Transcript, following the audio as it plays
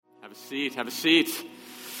Have a seat, have a seat.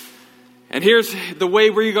 And here's the way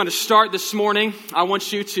we're going to start this morning. I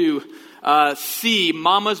want you to see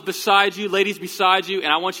mamas beside you, ladies beside you,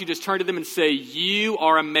 and I want you to just turn to them and say, "You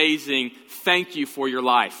are amazing. Thank you for your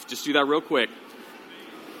life." Just do that real quick.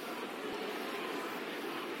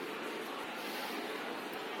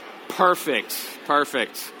 Perfect.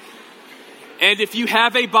 And if you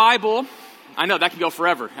have a Bible, I know that can go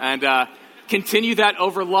forever, and continue that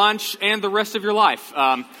over lunch and the rest of your life.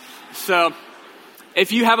 So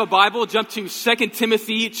if you have a Bible, jump to 2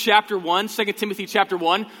 Timothy chapter 1. 2 Timothy chapter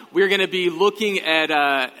 1, we're going to be looking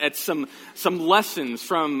at some lessons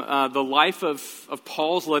from the life of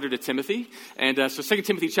Paul's letter to Timothy. And so 2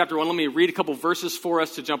 Timothy chapter 1, let me read a couple verses for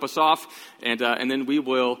us to jump us off, and then we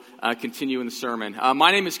will continue in the sermon.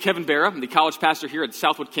 My name is Kevin Barra. I'm the college pastor here at the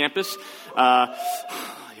Southwood campus.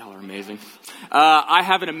 Y'all are amazing. I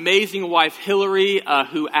have an amazing wife, Hillary,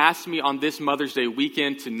 who asked me on this Mother's Day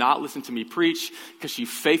weekend to not listen to me preach because she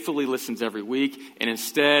faithfully listens every week and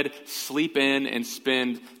instead sleep in and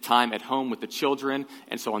spend time at home with the children.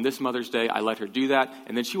 And so on this Mother's Day, I let her do that,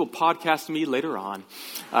 and then she will podcast me later on.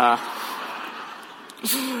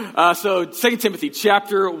 So 2 Timothy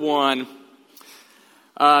chapter 1,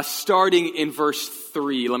 starting in verse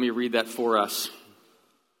 3. Let me read that for us.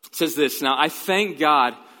 It says this: "Now I thank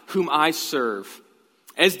God, whom I serve,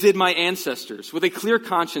 as did my ancestors, with a clear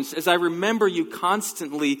conscience, as I remember you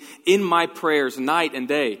constantly in my prayers night and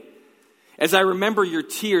day. As I remember your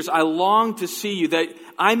tears, I long to see you, that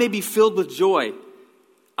I may be filled with joy.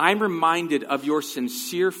 I'm reminded of your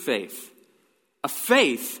sincere faith, a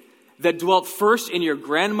faith that dwelt first in your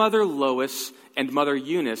grandmother Lois and mother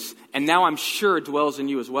Eunice, and now I'm sure dwells in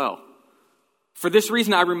you as well. For this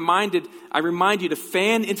reason, I remind you to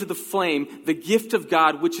fan into the flame the gift of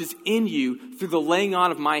God which is in you through the laying on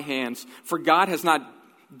of my hands. For God has not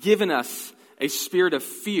given us a spirit of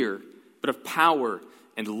fear, but of power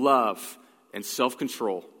and love and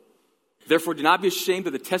self-control. Therefore, do not be ashamed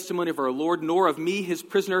of the testimony of our Lord, nor of me, his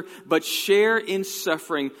prisoner, but share in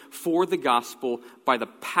suffering for the gospel by the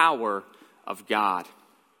power of God."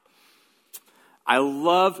 I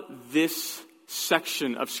love this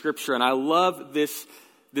section of Scripture, and I love this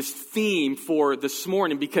theme for this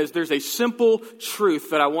morning because there's a simple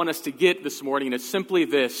truth that I want us to get this morning, and it's simply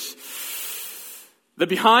this: that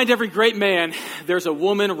behind every great man, there's a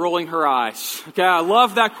woman rolling her eyes. Okay, I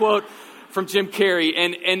love that quote from Jim Carrey,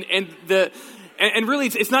 and really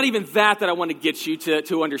it's not even that I want to get you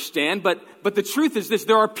to understand, but the truth is this: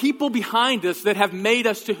 there are people behind us that have made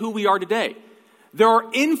us to who we are today. There are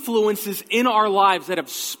influences in our lives that have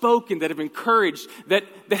spoken, that have encouraged, that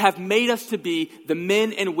have made us to be the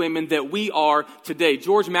men and women that we are today.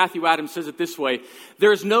 George Matthew Adams says it this way: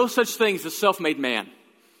 "There is no such thing as a self-made man.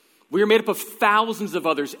 We are made up of thousands of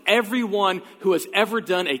others. Everyone who has ever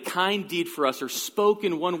done a kind deed for us or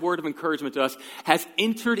spoken one word of encouragement to us has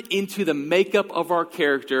entered into the makeup of our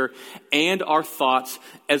character and our thoughts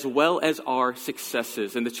as well as our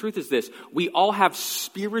successes." And the truth is this: we all have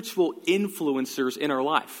spiritual influencers in our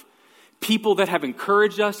life. People that have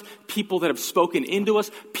encouraged us, people that have spoken into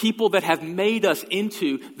us, people that have made us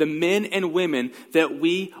into the men and women that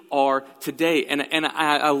we are today. And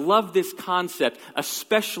I love this concept,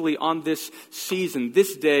 especially on this season,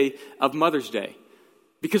 this day of Mother's Day,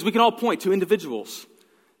 because we can all point to individuals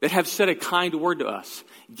that have said a kind word to us,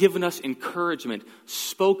 given us encouragement,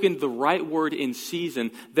 spoken the right word in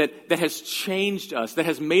season that has changed us, that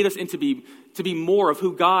has made us to be more of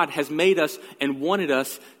who God has made us and wanted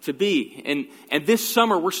us to be. And this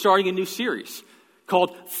summer, we're starting a new series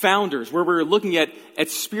called Founders, where we're looking at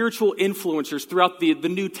spiritual influencers throughout the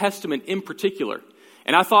New Testament in particular.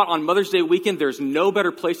 And I thought on Mother's Day weekend, there's no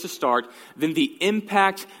better place to start than the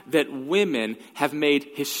impact that women have made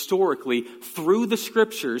historically through the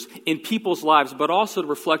scriptures in people's lives, but also to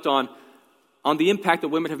reflect on the impact that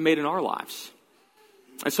women have made in our lives.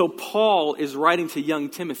 And so Paul is writing to young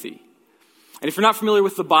Timothy. And if you're not familiar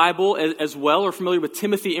with the Bible as well, or familiar with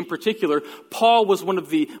Timothy in particular, Paul was one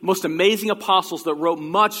of the most amazing apostles that wrote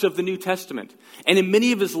much of the New Testament. And in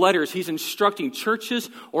many of his letters, he's instructing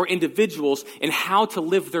churches or individuals in how to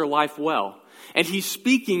live their life well. And he's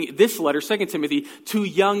speaking this letter, 2 Timothy, to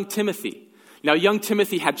young Timothy. Now, young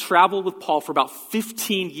Timothy had traveled with Paul for about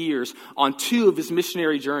 15 years on 2 of his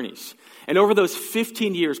missionary journeys. And over those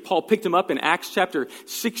 15 years, Paul picked him up in Acts chapter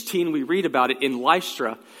 16, we read about it, in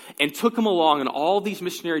Lystra, and took him along on all these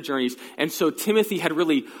missionary journeys. And so Timothy had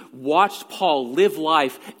really watched Paul live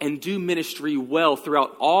life and do ministry well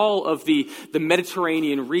throughout all of the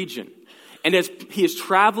Mediterranean region. And as he is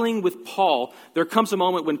traveling with Paul, there comes a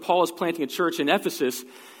moment when Paul is planting a church in Ephesus,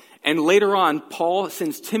 And later on, Paul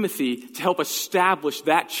sends Timothy to help establish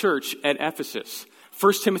that church at Ephesus.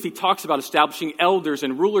 1 Timothy talks about establishing elders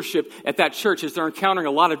and rulership at that church as they're encountering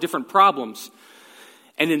a lot of different problems.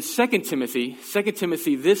 And in 2 Timothy,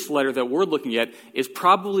 this letter that we're looking at is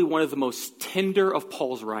probably one of the most tender of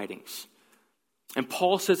Paul's writings. And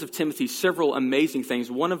Paul says of Timothy several amazing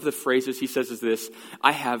things. One of the phrases he says is this: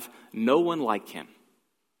 I have no one like him.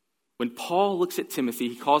 When Paul looks at Timothy,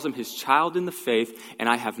 he calls him his child in the faith, and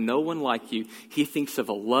I have no one like you. He thinks of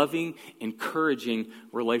a loving, encouraging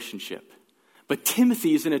relationship. But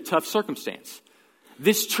Timothy is in a tough circumstance.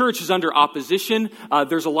 This church is under opposition.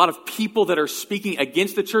 There's a lot of people that are speaking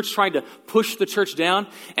against the church, trying to push the church down.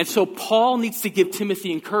 And so Paul needs to give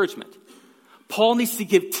Timothy encouragement. Paul needs to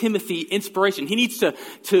give Timothy inspiration. He needs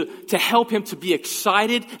to help him to be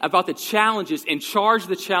excited about the challenges and charge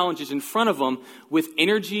the challenges in front of him with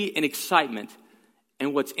energy and excitement.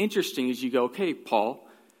 And what's interesting is you go, okay, Paul,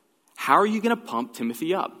 how are you going to pump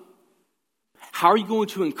Timothy up? How are you going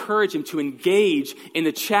to encourage him to engage in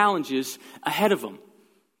the challenges ahead of him?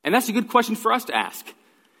 And that's a good question for us to ask.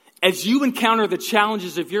 As you encounter the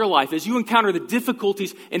challenges of your life, as you encounter the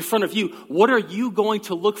difficulties in front of you, what are you going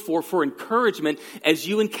to look for encouragement as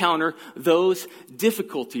you encounter those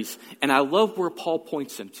difficulties? And I love where Paul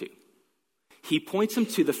points him to. He points him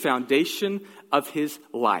to the foundation of his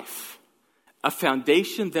life, a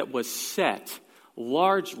foundation that was set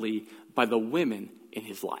largely by the women in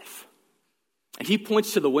his life. And he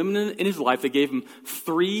points to the women in his life that gave him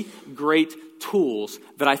 3 great tools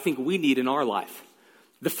that I think we need in our life.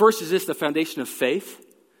 The first is this: the foundation of faith.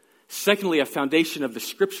 Secondly, a foundation of the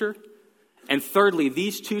scripture. And thirdly,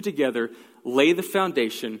 these two together lay the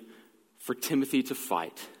foundation for Timothy to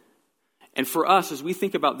fight. And for us, as we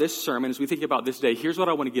think about this sermon, as we think about this day, here's what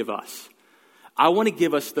I want to give us. I want to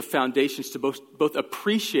give us the foundations to both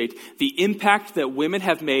appreciate the impact that women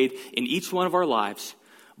have made in each one of our lives,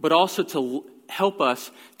 but also to help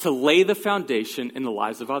us to lay the foundation in the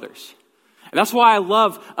lives of others. And that's why I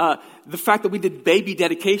love the fact that we did baby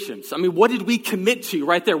dedications. I mean, what did we commit to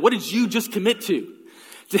right there? What did you just commit to?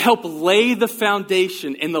 To help lay the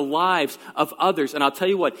foundation in the lives of others. And I'll tell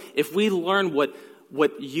you what, if we learn what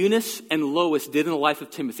Eunice and Lois did in the life of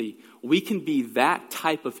Timothy, we can be that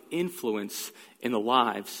type of influence in the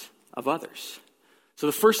lives of others. So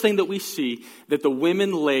the first thing that we see that the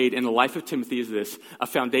women laid in the life of Timothy is this: a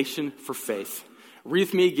foundation for faith. Read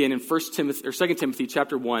with me again in 2 Timothy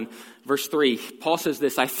chapter 1, verse 3. Paul says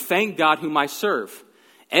this: I thank God whom I serve,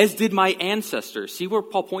 as did my ancestors. See where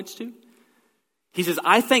Paul points to? He says,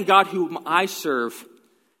 I thank God whom I serve,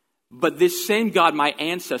 but this same God my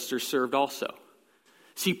ancestors served also.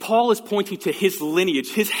 See, Paul is pointing to his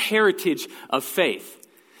lineage, his heritage of faith.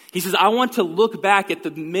 He says, I want to look back at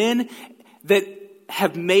the men that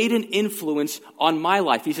have made an influence on my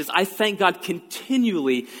life. He says, I thank God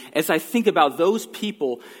continually as I think about those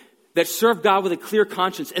people that serve God with a clear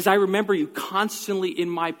conscience, as I remember you constantly in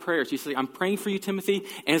my prayers. He says, I'm praying for you, Timothy,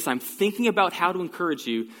 and as I'm thinking about how to encourage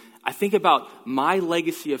you, I think about my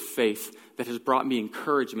legacy of faith that has brought me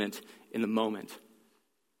encouragement in the moment.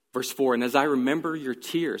 Verse 4, and as I remember your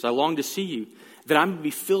tears, I long to see you, that I'm going to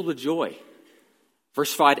be filled with joy.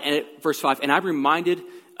 Verse 5, and I'm reminded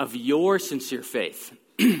of your sincere faith,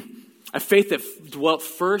 a faith that dwelt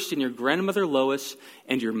first in your grandmother Lois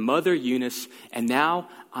and your mother Eunice, and now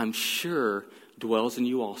I'm sure dwells in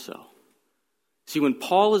you also. See, when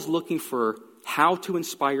Paul is looking for how to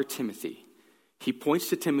inspire Timothy, he points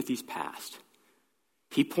to Timothy's past.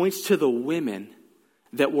 He points to the women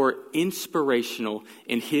that were inspirational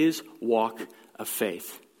in his walk of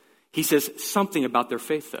faith. He says something about their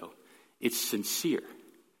faith, though. It's sincere.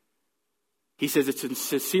 He says it's a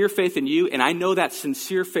sincere faith in you, and I know that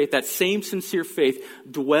sincere faith, that same sincere faith,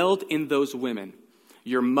 dwelled in those women,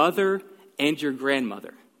 your mother and your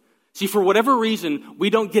grandmother. See, for whatever reason,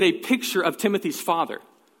 we don't get a picture of Timothy's father.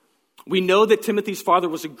 We know that Timothy's father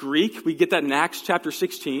was a Greek. We get that in Acts chapter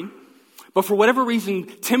 16. But for whatever reason,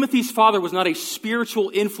 Timothy's father was not a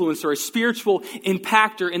spiritual influencer, a spiritual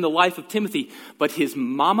impactor in the life of Timothy. But his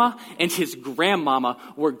mama and his grandmama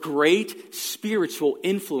were great spiritual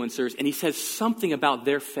influencers. And he says something about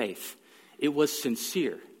their faith. It was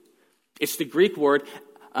sincere. It's the Greek word,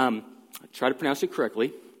 I'll try to pronounce it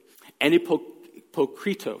correctly,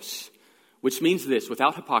 anipokritos, which means this: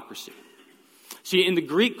 without hypocrisy. See, in the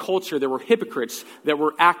Greek culture, there were hypocrites that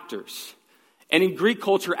were actors. And in Greek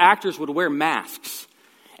culture, actors would wear masks.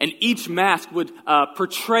 And each mask would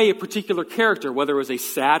portray a particular character, whether it was a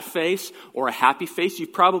sad face or a happy face.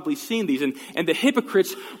 You've probably seen these. And the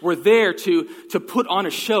hypocrites were there to put on a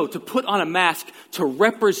show, to put on a mask, to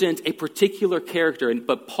represent a particular character.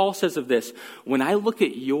 But Paul says of this, when I look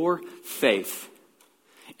at your faith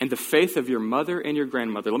and the faith of your mother and your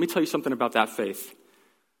grandmother, let me tell you something about that faith.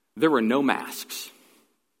 There were no masks.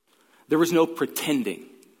 There was no pretending.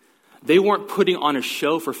 They weren't putting on a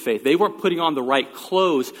show for faith. They weren't putting on the right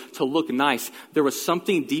clothes to look nice. There was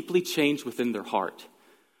something deeply changed within their heart.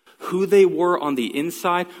 Who they were on the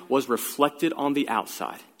inside was reflected on the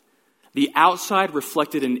outside. The outside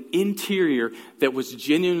reflected an interior that was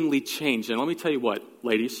genuinely changed. And let me tell you what,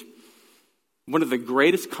 ladies, one of the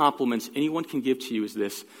greatest compliments anyone can give to you is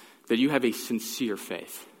this, that you have a sincere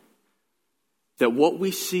faith. That what we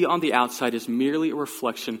see on the outside is merely a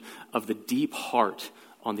reflection of the deep heart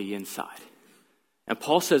on the inside. And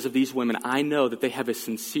Paul says of these women, I know that they have a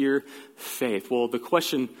sincere faith. Well, the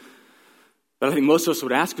question that I think most of us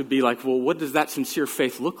would ask would be like, well, what does that sincere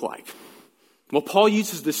faith look like? Well, Paul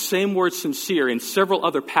uses the same word sincere in several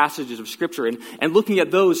other passages of Scripture. And looking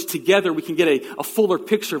at those together, we can get a fuller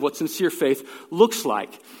picture of what sincere faith looks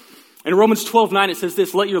like. In Romans 12:9, it says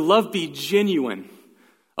this, let your love be genuine.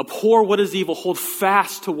 Abhor what is evil, hold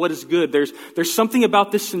fast to what is good. There's something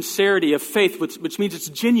about this sincerity of faith which means it's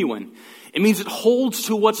genuine. It means it holds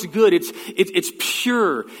to what's good. It's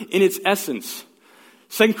pure in its essence.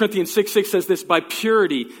 2 Corinthians 6:6 says this, by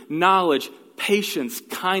purity, knowledge, patience,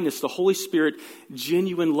 kindness, the Holy Spirit,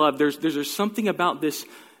 genuine love. There's something about this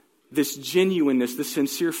genuineness, this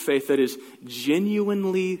sincere faith that is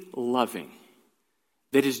genuinely loving,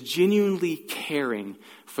 that is genuinely caring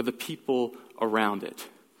for the people around it.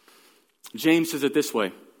 James says it this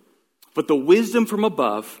way, but the wisdom from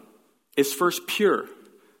above is first pure,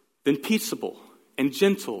 then peaceable and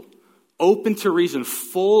gentle, open to reason,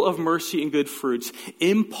 full of mercy and good fruits,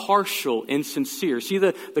 impartial and sincere. See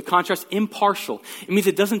the contrast? Impartial. It means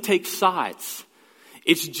it doesn't take sides.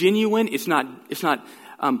 It's genuine. It's not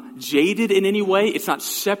jaded in any way. It's not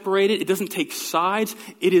separated. It doesn't take sides.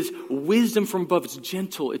 It is wisdom from above. It's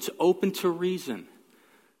gentle. It's open to reason.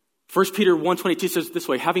 1 Peter 1:22 says it this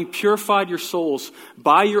way, having purified your souls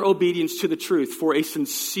by your obedience to the truth for a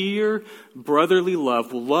sincere brotherly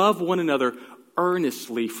love, love one another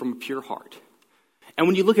earnestly from a pure heart. And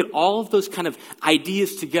when you look at all of those kind of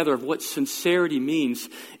ideas together of what sincerity means,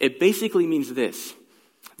 it basically means this,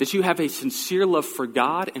 that you have a sincere love for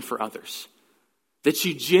God and for others. That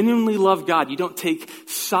you genuinely love God. You don't take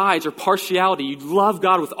sides or partiality. You love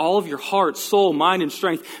God with all of your heart, soul, mind, and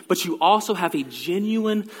strength. But you also have a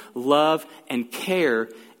genuine love and care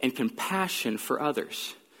and compassion for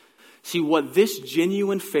others. See, what this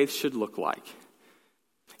genuine faith should look like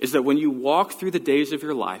is that when you walk through the days of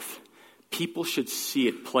your life, people should see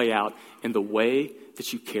it play out in the way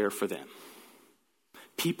that you care for them.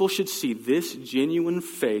 People should see this genuine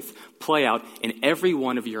faith play out in every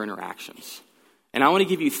one of your interactions. And I want to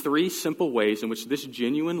give you 3 simple ways in which this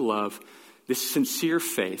genuine love, this sincere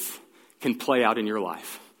faith can play out in your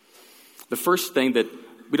life. The first thing that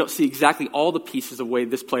we don't see exactly all the pieces of the way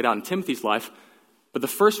this played out in Timothy's life, but the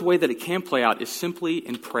first way that it can play out is simply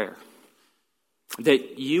in prayer.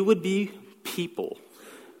 That you would be people,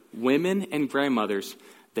 women and grandmothers,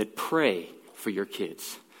 that pray for your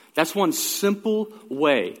kids. That's one simple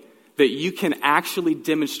way that you can actually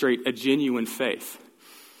demonstrate a genuine faith.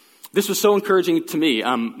 This was so encouraging to me.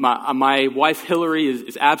 My wife, Hillary,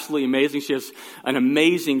 is absolutely amazing. She has an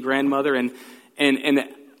amazing grandmother. And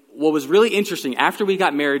what was really interesting, after we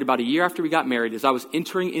got married, about a year after we got married, as I was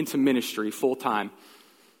entering into ministry full time,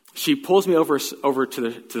 she pulls me over to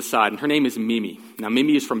the side, and her name is Mimi. Now,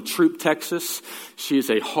 Mimi is from Troop, Texas. She is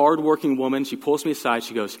a hardworking woman. She pulls me aside.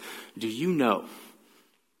 She goes, do you know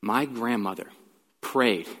my grandmother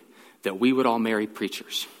prayed that we would all marry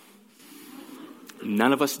preachers?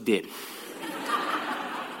 None of us did.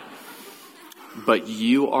 But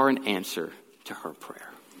you are an answer to her prayer.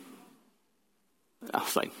 I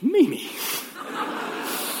was like, Mimi.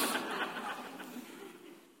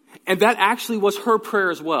 And that actually was her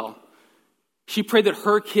prayer as well. She prayed that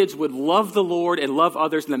her kids would love the Lord and love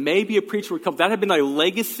others, and that maybe a preacher would come. That had been a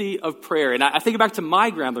legacy of prayer. And I think back to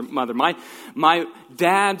my grandmother, my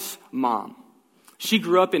dad's mom. She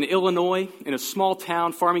grew up in Illinois in a small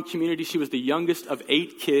town farming community. She was the youngest of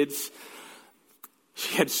 8 kids.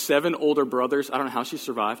 She had 7 older brothers. I don't know how she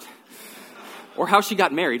survived or how she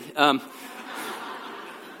got married. But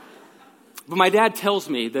my dad tells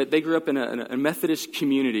me that they grew up in a Methodist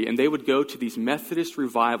community, and they would go to these Methodist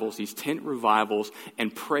revivals, these tent revivals,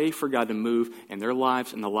 and pray for God to move in their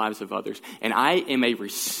lives and the lives of others. And I am a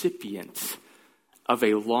recipient of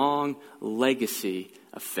a long legacy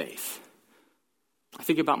of faith. I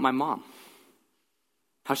think about my mom,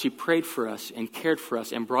 how she prayed for us and cared for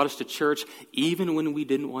us and brought us to church even when we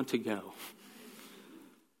didn't want to go.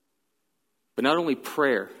 But not only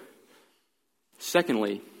prayer,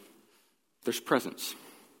 secondly, there's presence.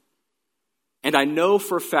 And I know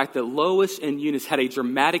for a fact that Lois and Eunice had a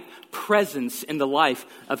dramatic presence in the life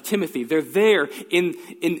of Timothy. They're there in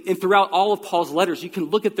throughout all of Paul's letters. You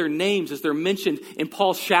can look at their names as they're mentioned in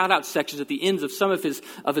Paul's shout-out sections at the ends of some of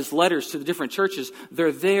his letters to the different churches.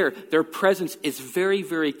 They're there. Their presence is very,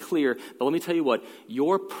 very clear. But let me tell you what,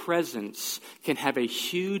 your presence can have a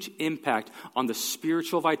huge impact on the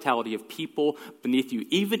spiritual vitality of people beneath you,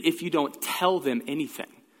 even if you don't tell them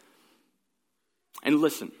anything. And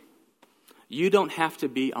listen, you don't have to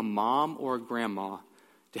be a mom or a grandma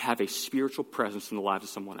to have a spiritual presence in the lives of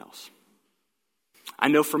someone else. I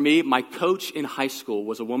know for me, my coach in high school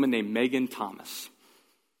was a woman named Megan Thomas.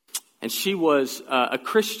 And she was a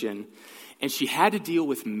Christian, and she had to deal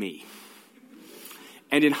with me.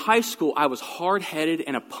 And in high school, I was hard-headed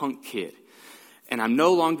and a punk kid. And I'm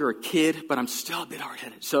no longer a kid, but I'm still a bit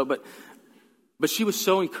hard-headed. But she was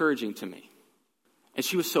so encouraging to me. And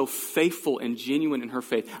she was so faithful and genuine in her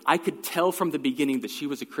faith. I could tell from the beginning that she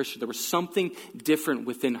was a Christian. There was something different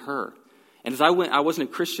within her. And as I wasn't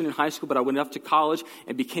a Christian in high school, but I went up to college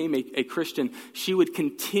and became a Christian. She would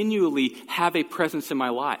continually have a presence in my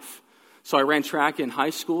life. So I ran track in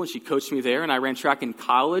high school, and she coached me there. And I ran track in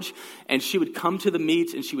college. And she would come to the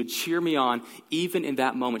meets, and she would cheer me on, even in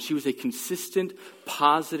that moment. She was a consistent,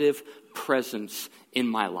 positive presence in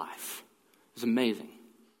my life. It was amazing.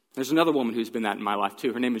 There's another woman who's been that in my life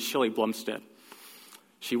too. Her name is Shelley Blumstead.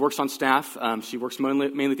 She works on staff. She works mainly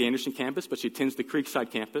at the Anderson campus, but she attends the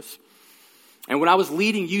Creekside campus. And when I was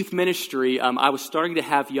leading youth ministry, I was starting to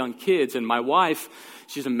have young kids. And my wife,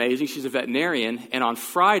 she's amazing. She's a veterinarian. And on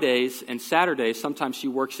Fridays and Saturdays, sometimes she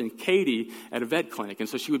works in Katy at a vet clinic. And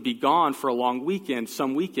so she would be gone for a long weekend,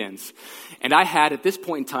 some weekends. And I had, at this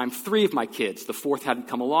point in time, 3 of my kids. The 4th hadn't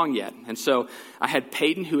come along yet. And so I had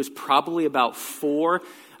Peyton, who was probably about 4,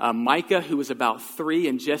 Micah, who was about 3,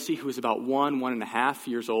 and Jesse, who was about 1.5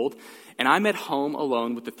 years old. And I'm at home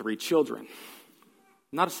alone with the 3 children.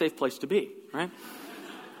 Not a safe place to be, right?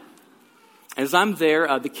 As I'm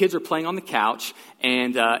there, the kids are playing on the couch,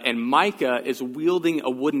 and Micah is wielding a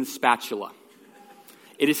wooden spatula.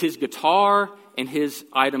 It is his guitar and his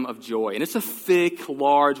item of joy. And it's a thick,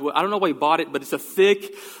 large, I don't know why he bought it, but it's a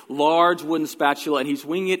thick, large wooden spatula, and he's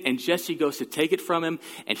winging it, and Jesse goes to take it from him,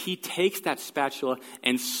 and he takes that spatula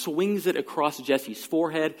and swings it across Jesse's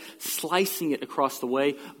forehead, slicing it across the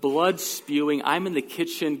way, blood spewing. I'm in the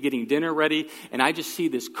kitchen getting dinner ready, and I just see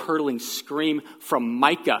this curdling scream from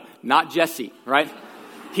Micah, not Jesse, right?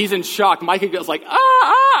 He's in shock. Micah goes like,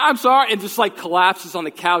 I'm sorry, and just like collapses on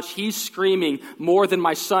the couch. He's screaming more than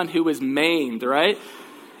my son who is maimed, right?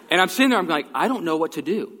 And I'm sitting there, I'm like, I don't know what to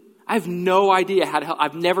do. I have no idea how to help.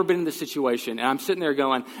 I've never been in this situation. And I'm sitting there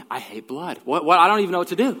going, I hate blood. What? I don't even know what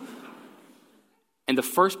to do. And the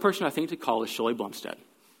first person I think to call is Shelley Blumstead.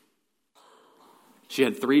 She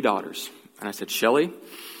had 3 daughters. And I said, Shelley,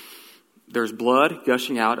 there's blood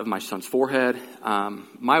gushing out of my son's forehead.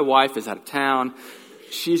 My wife is out of town.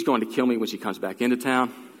 She's going to kill me when she comes back into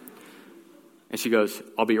town. And she goes,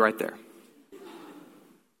 I'll be right there.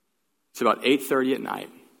 It's about 8:30 at night.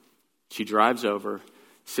 She drives over,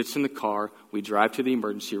 sits in the car. We drive to the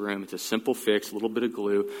emergency room. It's a simple fix, a little bit of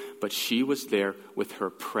glue. But she was there with her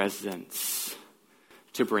presence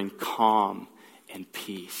to bring calm and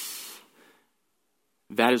peace.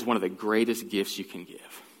 That is one of the greatest gifts you can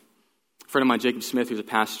give. A friend of mine, Jacob Smith, who's a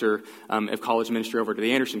pastor of college ministry over to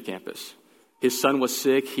the Anderson campus. His son was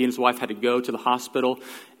sick. He and his wife had to go to the hospital.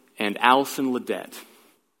 And Allison Ledette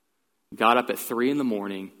got up at 3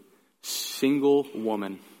 a.m, single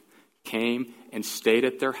woman, came and stayed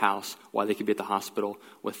at their house while they could be at the hospital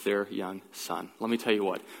with their young son. Let me tell you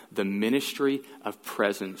what, the ministry of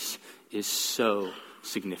presence is so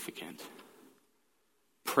significant.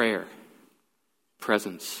 Prayer,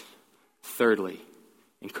 presence. Thirdly,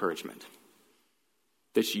 encouragement.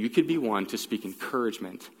 That you could be one to speak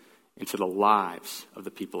encouragement into the lives of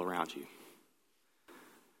the people around you.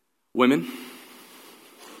 Women,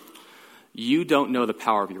 you don't know the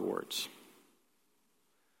power of your words.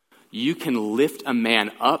 You can lift a man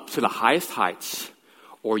up to the highest heights,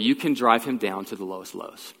 or you can drive him down to the lowest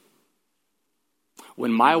lows.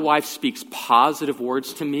 When my wife speaks positive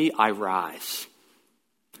words to me, I rise.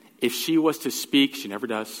 If she was to speak, she never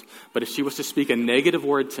does, but if she was to speak a negative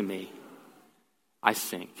word to me, I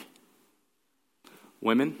sink.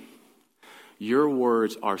 Women, your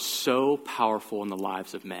words are so powerful in the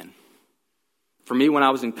lives of men. For me, when I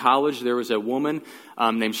was in college, there was a woman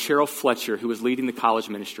named Cheryl Fletcher who was leading the college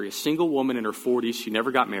ministry, a single woman in her 40s. She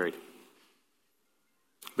never got married.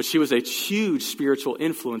 But she was a huge spiritual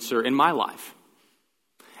influencer in my life.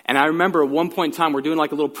 And I remember at one point in time, we're doing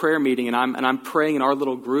like a little prayer meeting, and I'm praying in our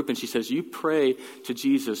little group, and she says, "You pray to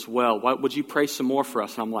Jesus well. Why would you pray some more for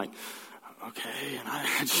us?" And I'm like, okay. And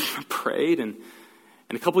I just prayed. And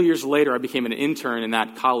a couple of years later, I became an intern in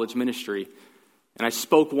that college ministry. And I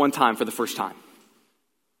spoke one time for the first time.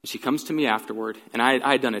 And she comes to me afterward, and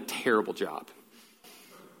I had done a terrible job.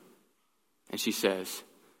 And she says,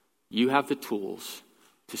 "You have the tools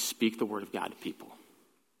to speak the word of God to people."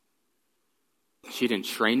 She didn't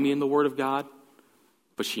train me in the word of God,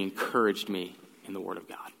 but she encouraged me in the word of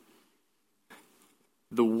God.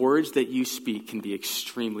 The words that you speak can be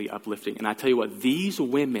extremely uplifting. And I tell you what, these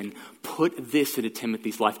women put this into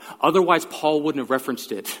Timothy's life. Otherwise, Paul wouldn't have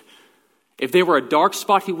referenced it. If they were a dark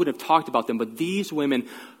spot, he wouldn't have talked about them. But these women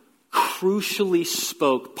crucially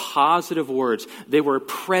spoke positive words. They were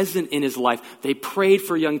present in his life. They prayed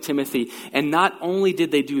for young Timothy. And not only did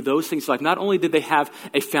they do those things in life, not only did they have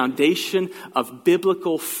a foundation of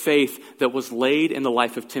biblical faith that was laid in the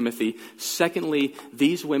life of Timothy, secondly,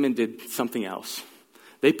 these women did something else.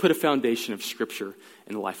 They put a foundation of Scripture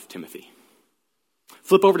in the life of Timothy.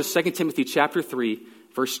 Flip over to 2 Timothy chapter 3,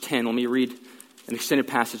 verse 10. Let me read an extended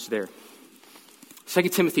passage there. 2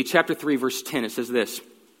 Timothy chapter 3, verse 10, it says this.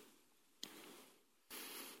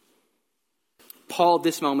 Paul, at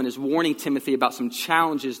this moment, is warning Timothy about some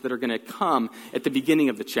challenges that are going to come at the beginning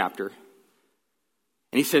of the chapter.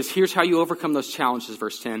 And he says, here's how you overcome those challenges,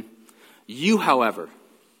 verse 10. You, however,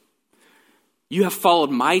 you have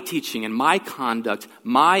followed my teaching and my conduct,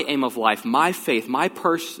 my aim of life, my faith, my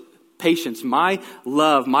patience, my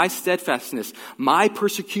love, my steadfastness, my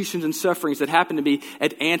persecutions and sufferings that happened to me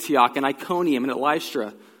at Antioch and Iconium and at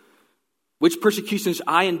Lystra, which persecutions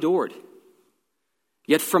I endured.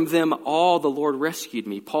 Yet from them all the Lord rescued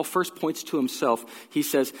me. Paul first points to himself. He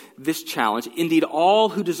says, this challenge, indeed all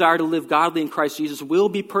who desire to live godly in Christ Jesus will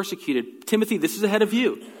be persecuted. Timothy, this is ahead of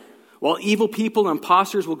you. While evil people and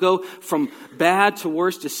imposters will go from bad to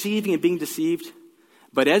worse, deceiving and being deceived.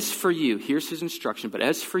 But as for you, here's his instruction, but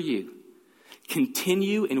as for you,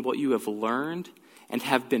 continue in what you have learned and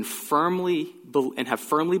have firmly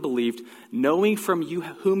believed, knowing from you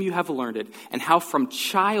whom you have learned it, and how from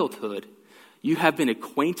childhood you have been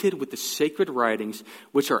acquainted with the sacred writings,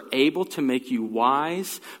 which are able to make you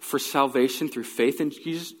wise for salvation through faith in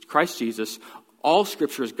Christ Jesus. All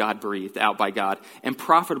Scripture is God-breathed out by God and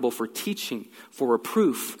profitable for teaching, for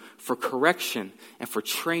reproof, for correction, and for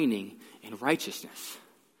training in righteousness.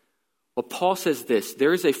 Well, Paul says this,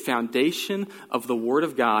 there is a foundation of the Word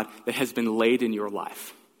of God that has been laid in your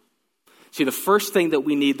life. See, the first thing that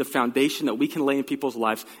we need, the foundation that we can lay in people's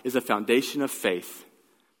lives, is a foundation of faith.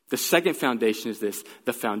 The second foundation is this,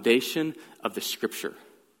 the foundation of the Scripture.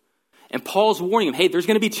 And Paul's warning him, hey, there's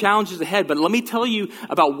going to be challenges ahead, but let me tell you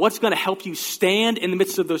about what's going to help you stand in the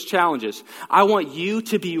midst of those challenges. I want you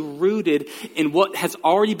to be rooted in what has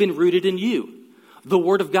already been rooted in you, the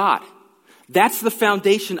Word of God. That's the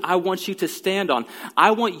foundation I want you to stand on.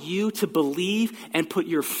 I want you to believe and put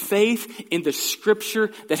your faith in the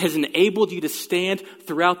Scripture that has enabled you to stand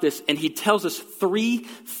throughout this. And he tells us three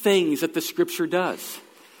things that the Scripture does.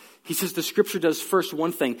 He says the Scripture does first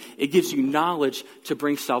one thing. It gives you knowledge to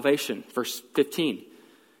bring salvation. Verse 15.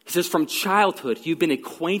 He says, from childhood, you've been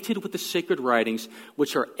acquainted with the sacred writings,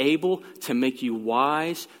 which are able to make you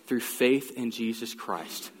wise through faith in Jesus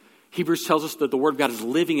Christ. Hebrews tells us that the Word of God is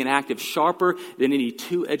living and active, sharper than any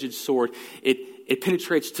two-edged sword. It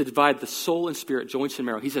penetrates to divide the soul and spirit, joints and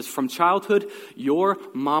marrow. He says, from childhood, your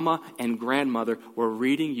mama and grandmother were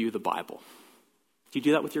reading you the Bible. Do you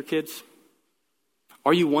do that with your kids?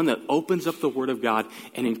 Are you one that opens up the Word of God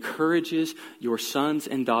and encourages your sons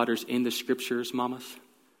and daughters in the Scriptures, mamas?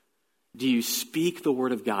 Do you speak the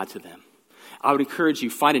Word of God to them? I would encourage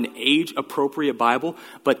you, find an age-appropriate Bible,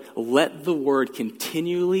 but let the Word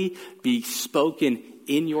continually be spoken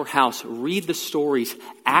in your house. Read the stories,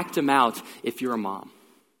 act them out if you're a mom.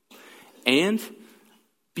 And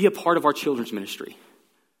be a part of our children's ministry.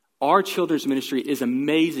 Our children's ministry is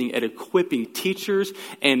amazing at equipping teachers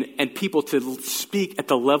and people to speak at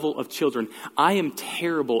the level of children. I am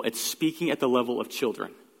terrible at speaking at the level of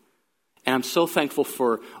children. And I'm so thankful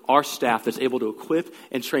for our staff that's able to equip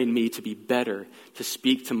and train me to be better to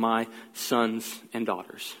speak to my sons and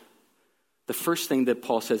daughters. The first thing that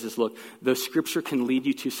Paul says is, look, the Scripture can lead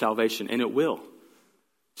you to salvation, and it will.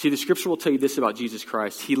 See, the Scripture will tell you this about Jesus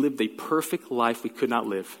Christ. He lived a perfect life we could not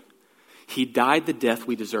live. He died the death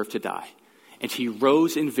we deserve to die. and he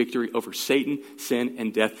rose in victory over Satan, sin,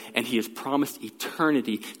 and death, and he has promised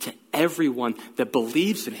eternity to everyone that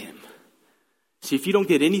believes in him. See, if you don't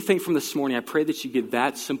get anything from this morning, I pray that you get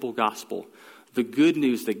that simple gospel, the good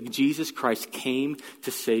news that Jesus Christ came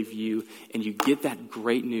to save you, and you get that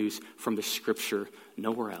great news from the Scripture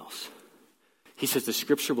nowhere else. He says the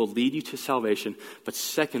Scripture will lead you to salvation, but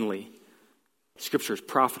secondly, Scripture is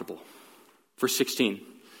profitable. Verse 16,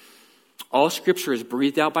 all Scripture is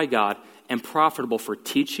breathed out by God and profitable for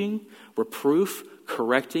teaching, reproof,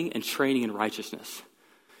 correcting, and training in righteousness.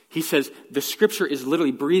 He says the Scripture is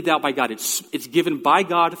literally breathed out by God. It's given by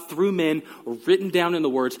God through men, written down in the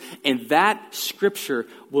words, and that Scripture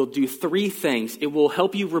will do three things. It will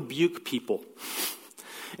help you rebuke people.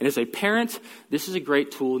 And as a parent, this is a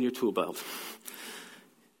great tool in your tool belt.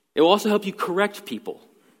 It will also help you correct people.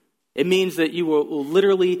 It means that you will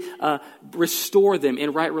literally restore them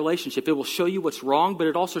in right relationship. It will show you what's wrong, but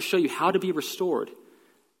it also show you how to be restored.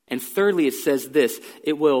 And thirdly, it says this,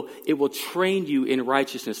 it will train you in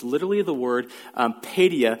righteousness. Literally the word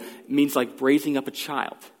paideia means like raising up a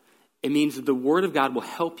child. It means that the word of God will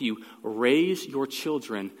help you raise your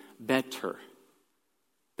children better.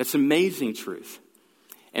 That's amazing truth.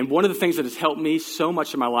 And one of the things that has helped me so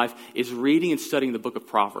much in my life is reading and studying the book of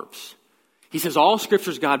Proverbs. He says all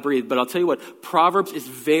Scripture is God-breathed, but I'll tell you what, Proverbs is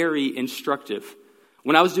very instructive.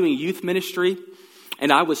 When I was doing youth ministry,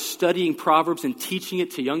 and I was studying Proverbs and teaching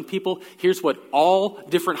it to young people, here's what all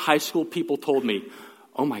different high school people told me.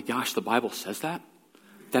 Oh my gosh, the Bible says that?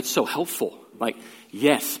 That's so helpful. Like,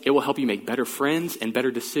 yes, it will help you make better friends and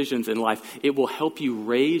better decisions in life. It will help you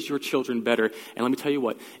raise your children better. And let me tell you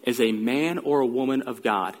what, as a man or a woman of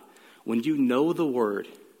God, when you know the Word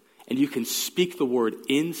and you can speak the Word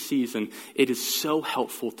in season, it is so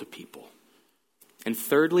helpful to people. And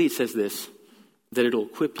thirdly, it says this, that it'll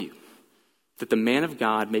equip you, that the man of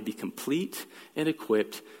God may be complete and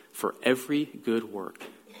equipped for every good work.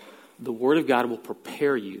 The Word of God will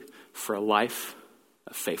prepare you for a life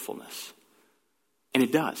of faithfulness. And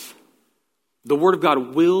it does. The Word of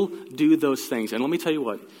God will do those things. And let me tell you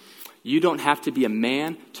what, you don't have to be a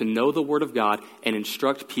man to know the Word of God and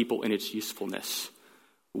instruct people in its usefulness.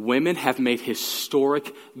 Women have made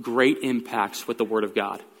historic, great impacts with the Word of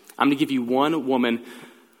God. I'm going to give you one woman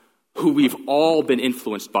who we've all been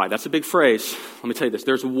influenced by. That's a big phrase. Let me tell you this.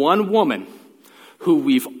 There's one woman who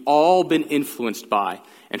we've all been influenced by,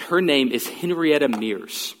 and her name is Henrietta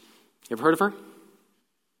Mears. You ever heard of her?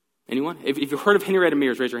 Anyone? If you've heard of Henrietta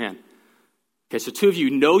Mears, raise your hand. Okay, so two of you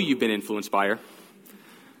know you've been influenced by her.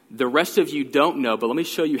 The rest of you don't know, but let me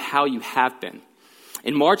show you how you have been.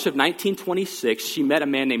 In March of 1926, she met a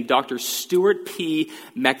man named Dr. Stuart P.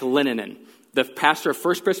 McLennan, the pastor of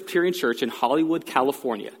First Presbyterian Church in Hollywood,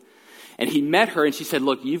 California. And he met her and she said,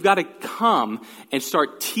 look, you've got to come and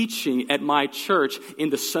start teaching at my church in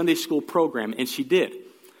the Sunday school program. And she did.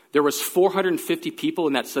 There was 450 people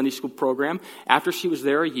in that Sunday school program. After she was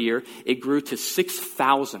there a year, it grew to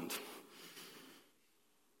 6,000.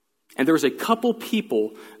 And there was a couple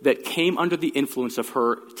people that came under the influence of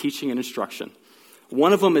her teaching and instruction.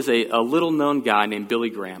 One of them is a little-known guy named Billy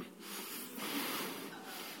Graham.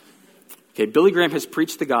 Okay, Billy Graham has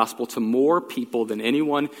preached the gospel to more people than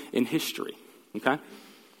anyone in history, okay?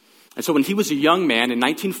 And so when he was a young man in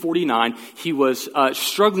 1949, he was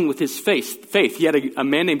struggling with his faith. He had a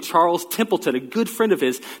man named Charles Templeton, a good friend of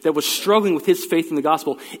his, that was struggling with his faith in the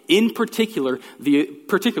gospel, in particularly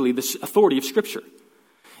the authority of Scripture.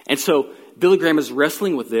 And so Billy Graham is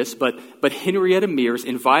wrestling with this, but Henrietta Mears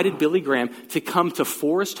invited Billy Graham to come to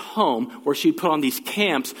Forest Home, where she'd put on these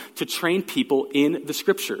camps to train people in the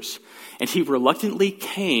Scriptures. And he reluctantly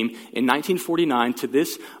came in 1949 to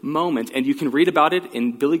this moment, and you can read about it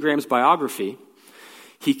in Billy Graham's biography.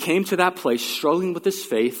 He came to that place struggling with his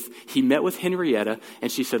faith. He met with Henrietta,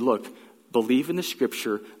 and she said, look, believe in the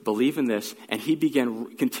Scripture, believe in this. And he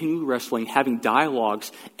began continually wrestling, having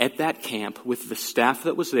dialogues at that camp with the staff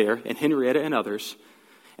that was there, and Henrietta and others.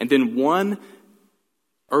 And then one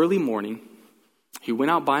early morning, he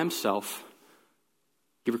went out by himself.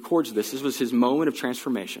 He records this. This was his moment of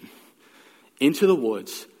transformation. Into the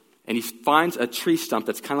woods, and he finds a tree stump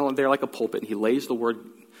that's kind of there like a pulpit, and he lays the word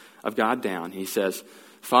of God down. And he says,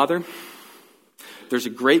 Father, there's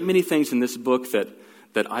a great many things in this book that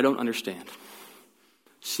I don't understand,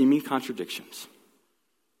 seeming contradictions.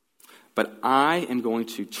 But I am going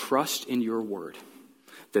to trust in your word,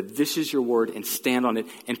 that this is your word, and stand on it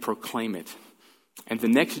and proclaim it. And the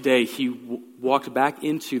next day, he walked back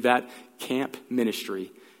into that camp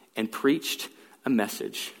ministry and preached a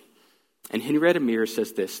message. And Henrietta Mears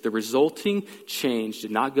says this, the resulting change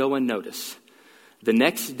did not go unnoticed. The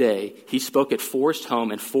next day, he spoke at Forest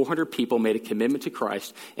Home, and 400 people made a commitment to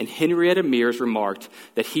Christ, and Henrietta Mears remarked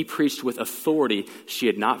that he preached with authority she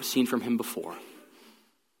had not seen from him before.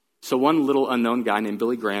 So one little unknown guy named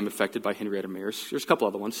Billy Graham, affected by Henrietta Mears. There's a couple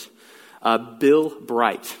other ones. Bill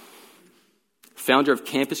Bright, founder of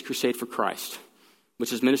Campus Crusade for Christ,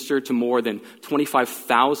 which has ministered to more than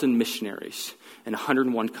 25,000 missionaries in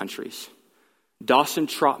 101 countries. Dawson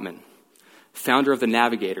Trotman, founder of the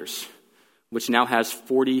Navigators, which now has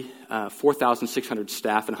 4,600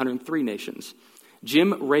 staff in 103 nations.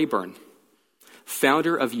 Jim Rayburn,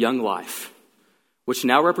 founder of Young Life, which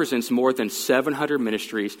now represents more than 700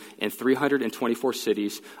 ministries in 324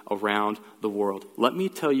 cities around the world. Let me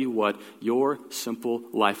tell you what your simple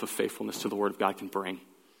life of faithfulness to the Word of God can bring.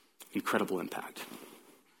 Incredible impact.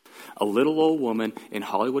 A little old woman in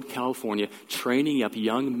Hollywood, California, training up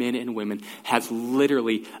young men and women has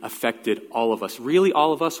literally affected all of us. Really,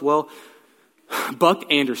 all of us? Well, Buck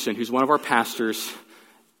Anderson, who's one of our pastors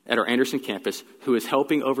at our Anderson campus, who is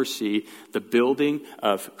helping oversee the building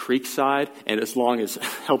of Creekside, and as long as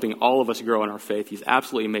helping all of us grow in our faith, he's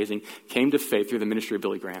absolutely amazing, came to faith through the ministry of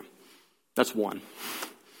Billy Graham. That's one.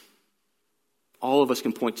 All of us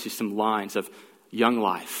can point to some lines of Young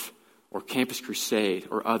Life or Campus Crusade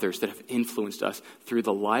or others that have influenced us through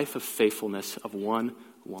the life of faithfulness of one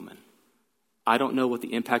woman. I don't know what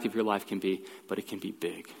the impact of your life can be, but it can be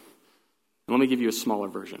big. And let me give you a smaller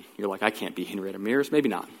version. You're like, I can't be Henrietta Mears. Maybe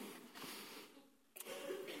not.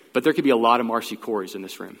 But there could be a lot of Marcy Coreys in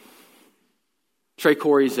this room. Trey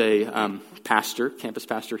Corey's a pastor, campus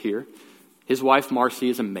pastor here. His wife, Marcy,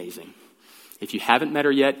 is amazing. If you haven't met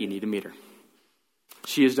her yet, you need to meet her.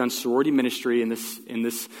 She has done sorority ministry in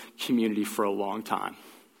this community for a long time.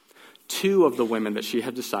 2 of the women that she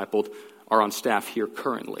has discipled are on staff here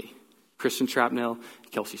currently, Kristen Trapnell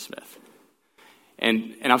and Kelsey Smith.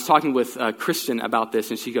 And I was talking with Kristen about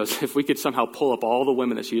this, and she goes, if we could somehow pull up all the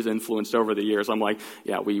women that she's influenced over the years, I'm like,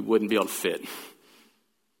 yeah, we wouldn't be able to fit.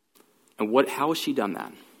 And how has she done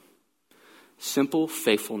that? Simple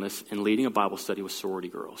faithfulness in leading a Bible study with sorority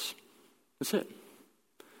girls. That's it.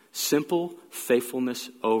 Simple faithfulness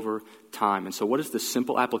over time. And so what is the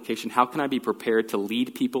simple application? How can I be prepared to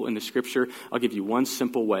lead people in the Scripture? I'll give you one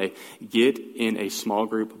simple way. Get in a small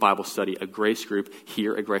group Bible study, a grace group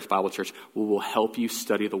here at Grace Bible Church, who will help you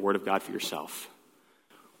study the Word of God for yourself.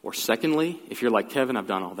 Or secondly, if you're like, Kevin, I've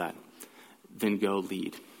done all that, then go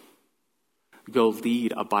lead. Go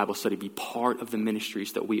lead a Bible study. Be part of the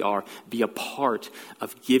ministries that we are. Be a part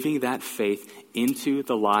of giving that faith into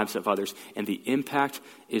the lives of others. And the impact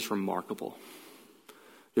is remarkable.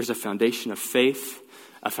 There's a foundation of faith,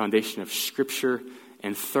 a foundation of Scripture,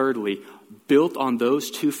 and thirdly, built on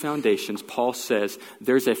those 2 foundations, Paul says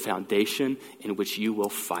there's a foundation in which you will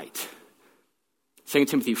fight. 2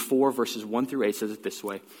 Timothy 4 verses 1 through 8 says it this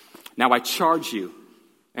way. Now I charge you,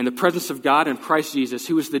 in the presence of God and Christ Jesus,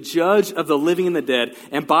 who is the judge of the living and the dead,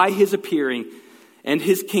 and by his appearing and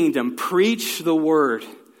his kingdom, preach the word.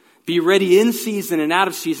 Be ready in season and out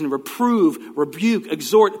of season, reprove, rebuke,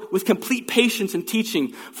 exhort with complete patience and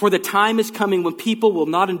teaching. For the time is coming when people will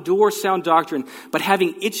not endure sound doctrine, but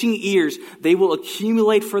having itching ears, they will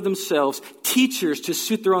accumulate for themselves teachers to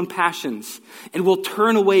suit their own passions, and will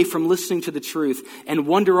turn away from listening to the truth and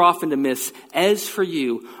wander off into myths. As for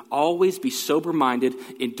you, always be sober-minded,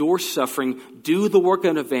 endure suffering, do the work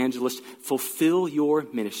of an evangelist, fulfill your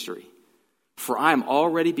ministry. For I am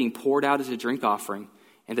already being poured out as a drink offering,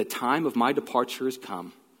 and the time of my departure has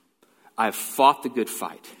come. I have fought the good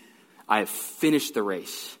fight. I have finished the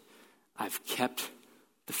race. I've kept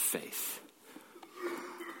the faith.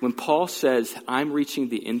 When Paul says, I'm reaching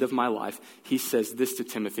the end of my life, he says this to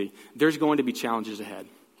Timothy. There's going to be challenges ahead.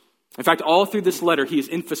 In fact, all through this letter, he is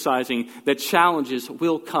emphasizing that challenges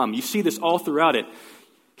will come. You see this all throughout it.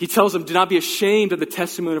 He tells them, do not be ashamed of the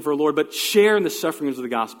testimony of our Lord, but share in the sufferings of the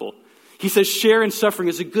gospel. He says, share in suffering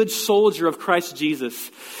as a good soldier of Christ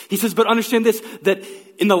Jesus. He says, but understand this, that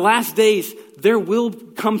in the last days, there will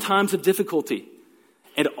come times of difficulty.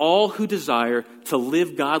 And all who desire to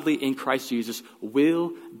live godly in Christ Jesus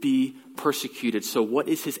will be persecuted. So what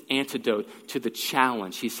is his antidote to the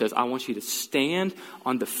challenge? He says, I want you to stand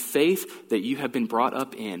on the faith that you have been brought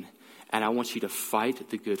up in, and I want you to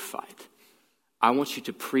fight the good fight. I want you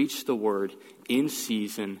to preach the word in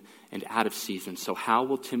season and out of season. So how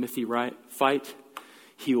will Timothy fight?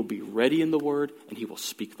 He will be ready in the word, and he will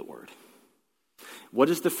speak the word. What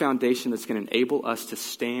is the foundation that's going to enable us to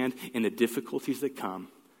stand in the difficulties that come?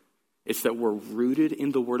 It's that we're rooted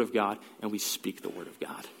in the word of God, and we speak the word of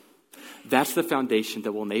God. That's the foundation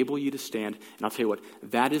that will enable you to stand. And I'll tell you what,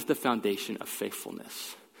 that is the foundation of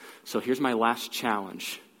faithfulness. So here's my last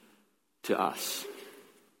challenge to us.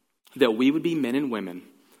 that we would be men and women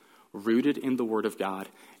rooted in the Word of God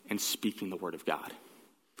and speaking the Word of God.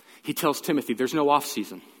 He tells Timothy, there's no off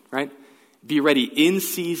season, right? Be ready in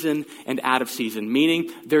season and out of season,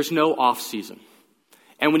 meaning there's no off season.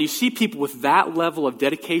 And when you see people with that level of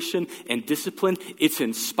dedication and discipline, it's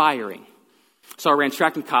inspiring. So I ran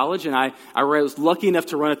track in college, and I was lucky enough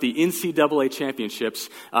to run at the NCAA championships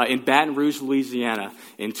in Baton Rouge, Louisiana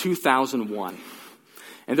in 2001.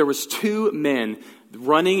 And there was two men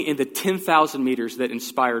running in the 10,000 meters that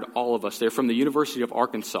inspired all of us. They're from the University of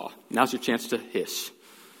Arkansas. Now's your chance to hiss.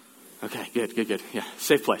 Okay, good. Yeah,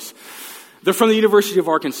 safe place. They're from the University of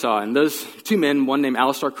Arkansas, and those two men, one named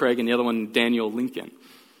Alistair Craig and the other one Daniel Lincoln.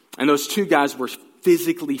 And those two guys were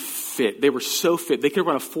physically fit. They were so fit. They could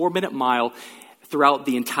run a 4-minute mile throughout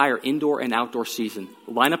the entire indoor and outdoor season.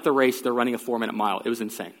 Line up the race, they're running a 4-minute mile. It was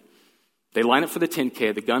insane. They line up for the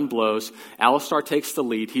 10K, the gun blows, Alistair takes the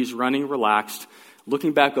lead, he's running relaxed,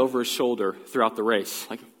 looking back over his shoulder throughout the race.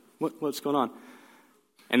 Like, what's going on?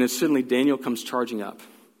 And then suddenly Daniel comes charging up.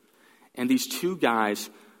 And these two guys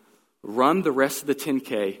run the rest of the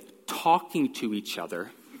 10K talking to each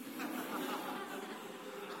other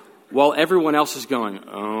while everyone else is going,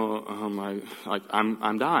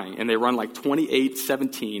 I'm dying. And they run like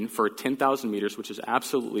 28:17 for 10,000 meters, which is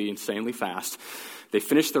absolutely insanely fast. They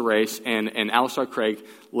finish the race, and Alistair Craig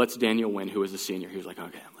lets Daniel win, who is a senior. He was like,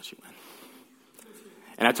 okay, I'll let you win.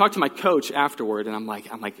 And I talked to my coach afterward, and I'm like,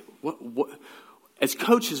 what? As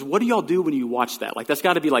coaches, what do y'all do when you watch that? Like, that's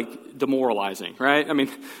got to be like demoralizing, right? I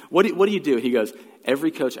mean, what do you do? He goes,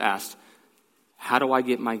 every coach asked, how do I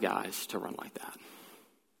get my guys to run like that?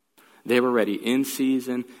 They were ready in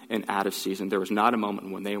season and out of season. There was not a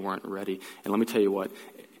moment when they weren't ready. And let me tell you what,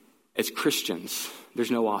 as Christians,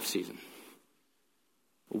 there's no off season.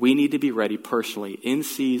 We need to be ready personally in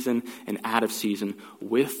season and out of season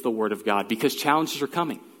with the Word of God because challenges are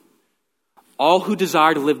coming. All who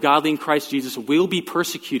desire to live godly in Christ Jesus will be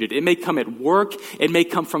persecuted. It may come at work. It may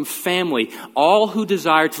come from family. All who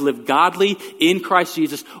desire to live godly in Christ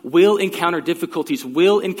Jesus will encounter difficulties,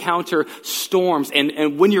 will encounter storms.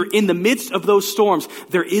 And when you're in the midst of those storms,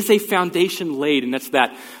 there is a foundation laid, and that's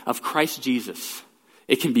that of Christ Jesus.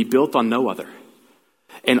 It can be built on no other.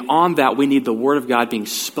 And on that, we need the Word of God being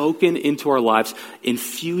spoken into our lives,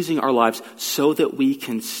 infusing our lives so that we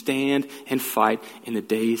can stand and fight in the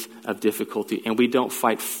days of difficulty. And we don't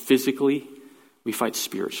fight physically, we fight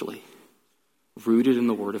spiritually, rooted in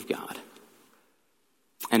the Word of God.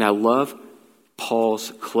 And I love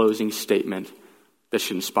Paul's closing statement that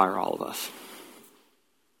should inspire all of us.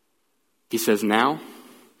 He says, now,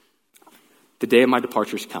 the day of my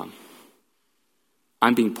departure has come.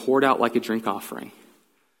 I'm being poured out like a drink offering.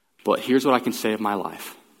 But here's what I can say of my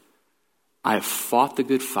life. I have fought the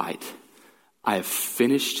good fight. I have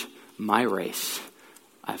finished my race.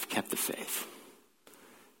 I have kept the faith.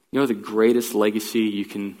 You know the greatest legacy you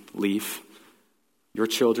can leave? Your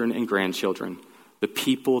children and grandchildren, the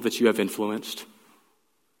people that you have influenced,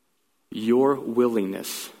 your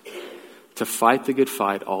willingness to fight the good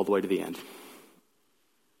fight all the way to the end.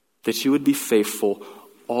 That you would be faithful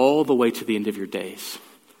all the way to the end of your days.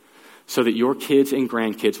 So that your kids and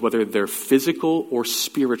grandkids, whether they're physical or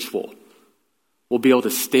spiritual, will be able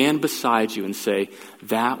to stand beside you and say,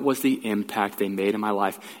 that was the impact they made in my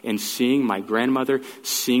life. And seeing my grandmother,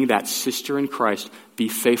 seeing that sister in Christ be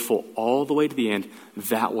faithful all the way to the end,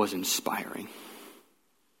 that was inspiring.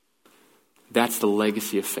 That's the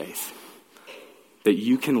legacy of faith that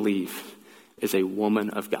you can leave as a woman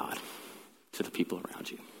of God to the people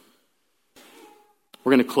around you.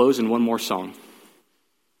 We're going to close in one more song.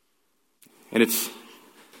 And it's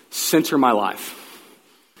center my life.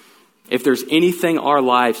 If there's anything our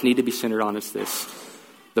lives need to be centered on, it's this.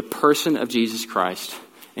 The person of Jesus Christ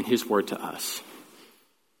and His word to us.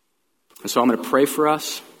 And so I'm going to pray for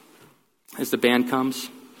us as the band comes.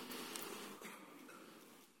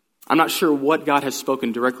 I'm not sure what God has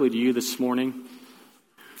spoken directly to you this morning.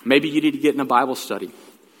 Maybe you need to get in a Bible study.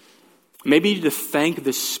 Maybe you need to thank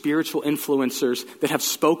the spiritual influencers that have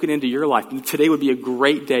spoken into your life. And today would be a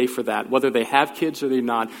great day for that. Whether they have kids or they're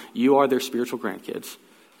not, you are their spiritual grandkids.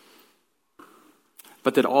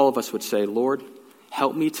 But that all of us would say, Lord,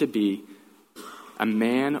 help me to be a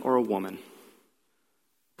man or a woman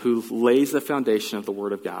who lays the foundation of the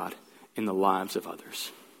Word of God in the lives of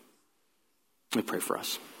others. Let me pray for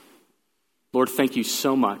us. Lord, thank you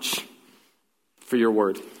so much for your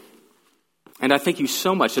word. And I thank you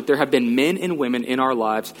so much that there have been men and women in our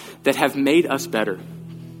lives that have made us better.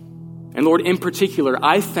 And Lord, in particular,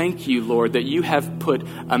 I thank you, Lord, that you have put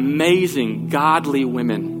amazing, godly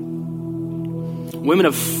women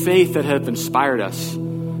of faith that have inspired us.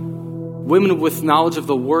 women with knowledge of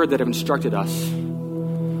the word that have instructed us,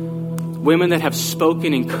 women that have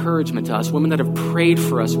spoken encouragement to us, women that have prayed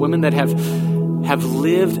for us, women that have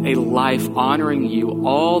lived a life honoring you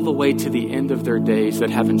all the way to the end of their days, that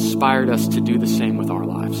have inspired us to do the same with our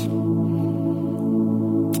lives.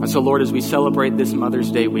 And so, Lord, as we celebrate this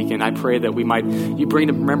Mother's Day weekend, I pray that you bring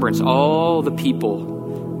to remembrance all the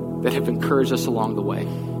people that have encouraged us along the way,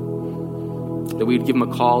 that we'd give them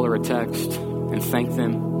a call or a text and thank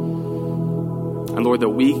them. And Lord, that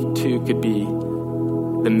we too could be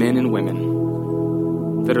the men and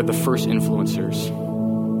women that are the first influencers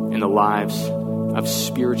in the lives of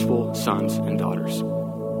spiritual sons and daughters.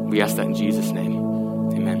 We ask that in Jesus' name.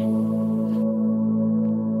 Amen.